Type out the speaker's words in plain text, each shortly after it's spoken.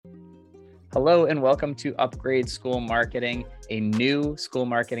Hello and welcome to Upgrade School Marketing, a new school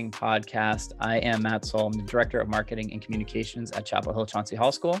marketing podcast. I am Matt Soul. I'm the Director of Marketing and Communications at Chapel Hill Chauncey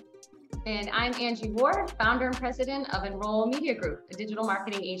Hall School. And I'm Angie Ward, founder and president of Enroll Media Group, a digital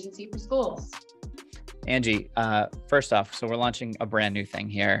marketing agency for schools. Angie, first off, so we're launching a brand new thing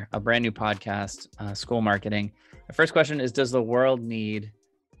here, a brand new podcast, school marketing. The first question is, does the world need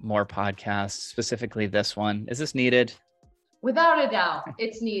more podcasts, specifically this one? Is this needed? Without a doubt,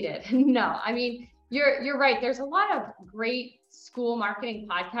 it's needed. No, I mean, you're right. There's a lot of great school marketing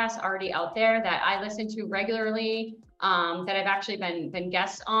podcasts already out there that I listen to regularly, that I've actually been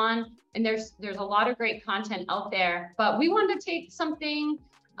guests on. And there's a lot of great content out there, but we wanted to take something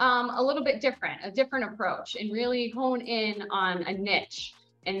a little bit different, a different approach, and really hone in on a niche.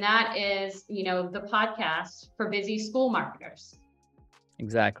 And that is, the podcast for busy school marketers.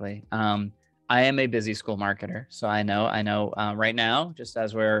 Exactly. I am a busy school marketer, so I know right now, just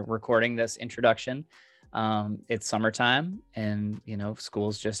as we're recording this introduction, it's summertime and,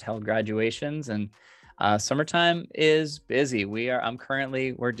 schools just held graduations and summertime is busy.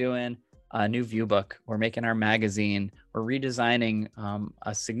 We're doing a new view book. We're making our magazine. We're redesigning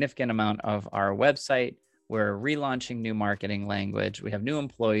a significant amount of our website. We're relaunching new marketing language. We have new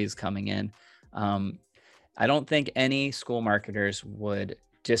employees coming in. I don't think any school marketers would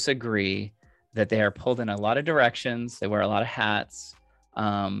disagree that they are pulled in a lot of directions. They wear a lot of hats.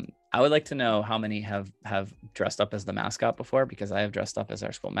 I would like to know how many have dressed up as the mascot before, because I have dressed up as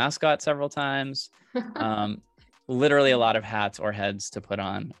our school mascot several times. Literally a lot of hats or heads to put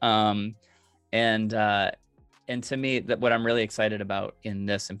on. And to me, what I'm really excited about in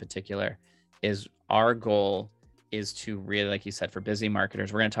this in particular is our goal is to really, like you said, for busy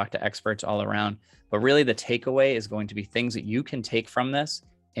marketers, we're going to talk to experts all around, but really the takeaway is going to be things that you can take from this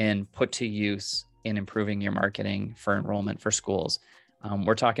and put to use in improving your marketing for enrollment for schools.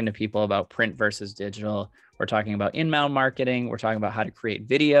 We're talking to people about print versus digital. We're talking about inbound marketing. We're talking about how to create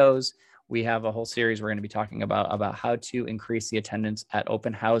videos. We have a whole series we're going to be talking about how to increase the attendance at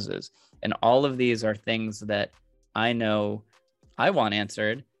open houses. And all of these are things that I know I want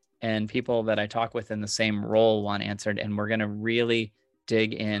answered, and people that I talk with in the same role want answered. And we're going to really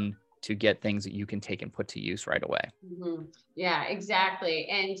dig in to get things that you can take and put to use right away. Mm-hmm. Yeah, exactly.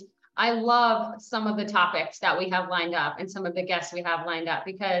 And I love some of the topics that we have lined up and some of the guests we have lined up,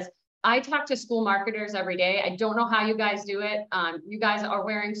 because I talk to school marketers every day. I don't know how you guys do it. You guys are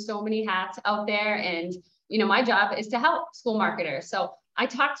wearing so many hats out there, and my job is to help school marketers. So I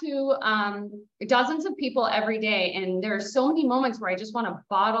talk to dozens of people every day, and there are so many moments where I just want to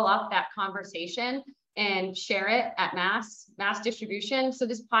bottle up that conversation and share it at mass distribution. So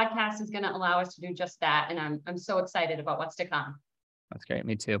this podcast is going to allow us to do just that. And I'm so excited about what's to come. That's great.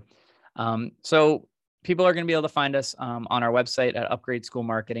 Me too. So people are going to be able to find us on our website at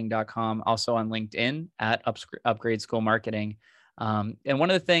upgradeschoolmarketing.com, also on LinkedIn at Upgrade School Marketing. And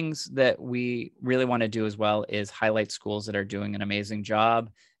one of the things that we really want to do as well is highlight schools that are doing an amazing job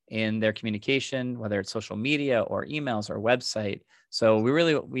in their communication, whether it's social media or emails or website. So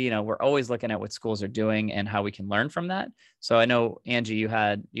we're always looking at what schools are doing and how we can learn from that. So I know, Angie, you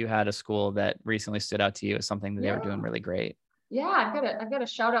had a school that recently stood out to you as something that they were doing really great. Yeah, I've got a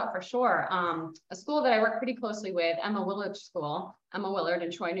shout out for sure. A school that I work pretty closely with, Emma Willard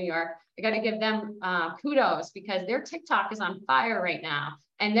in Troy, New York. I got to give them kudos, because their TikTok is on fire right now.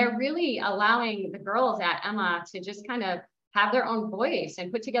 And they're really allowing the girls at Emma to just kind of have their own voice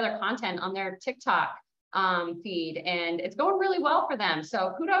and put together content on their TikTok feed. And it's going really well for them.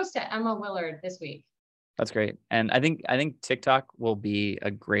 So kudos to Emma Willard this week. That's great. And I think TikTok will be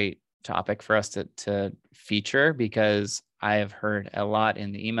a great topic for us to feature, because I have heard a lot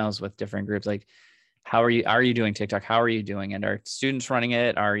in the emails with different groups, like, are you doing TikTok? How are you doing it? Are students running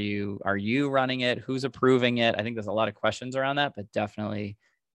it? Are you running it? Who's approving it? I think there's a lot of questions around that, but definitely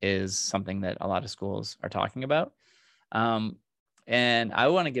is something that a lot of schools are talking about. And I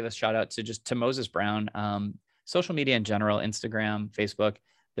want to give a shout out to Moses Brown, social media in general, Instagram, Facebook.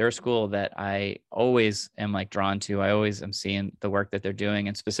 They're a school that I always am drawn to. I always am seeing the work that they're doing.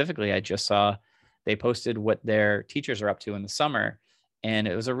 And specifically, I just saw they posted what their teachers are up to in the summer. And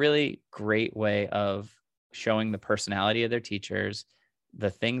it was a really great way of showing the personality of their teachers,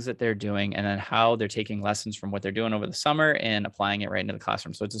 the things that they're doing, and then how they're taking lessons from what they're doing over the summer and applying it right into the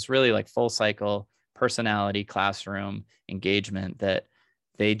classroom. So it's this really full cycle personality classroom engagement that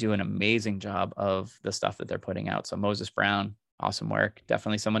they do an amazing job of the stuff that they're putting out. So Moses Brown, awesome work.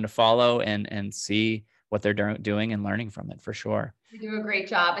 Definitely someone to follow and see what they're doing and learning from it for sure. They do a great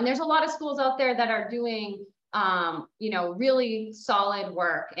job. And there's a lot of schools out there that are doing really solid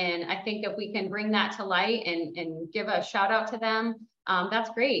work. And I think if we can bring that to light and give a shout out to them, that's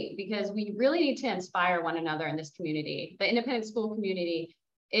great, because we really need to inspire one another in this community. The independent school community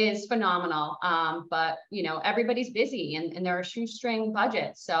is phenomenal. But everybody's busy, and there are shoestring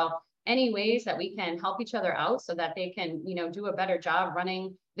budgets. So any ways that we can help each other out so that they can, do a better job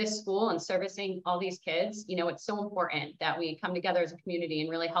running this school and servicing all these kids, it's so important that we come together as a community and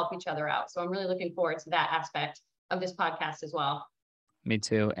really help each other out. So I'm really looking forward to that aspect of this podcast as well. Me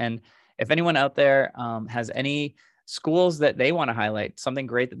too. And if anyone out there has any schools that they want to highlight, something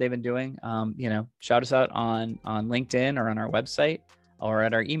great that they've been doing, shout us out on LinkedIn or on our website or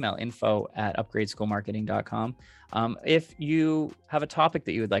at our email, info@upgradeschoolmarketing.com. If you have a topic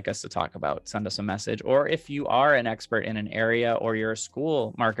that you would like us to talk about, send us a message. Or if you are an expert in an area, or you're a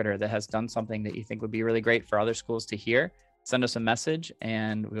school marketer that has done something that you think would be really great for other schools to hear, send us a message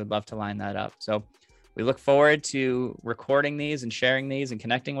and we would love to line that up. So we look forward to recording these and sharing these and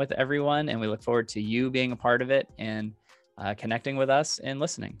connecting with everyone. And we look forward to you being a part of it and connecting with us and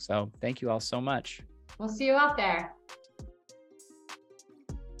listening. So thank you all so much. We'll see you out there.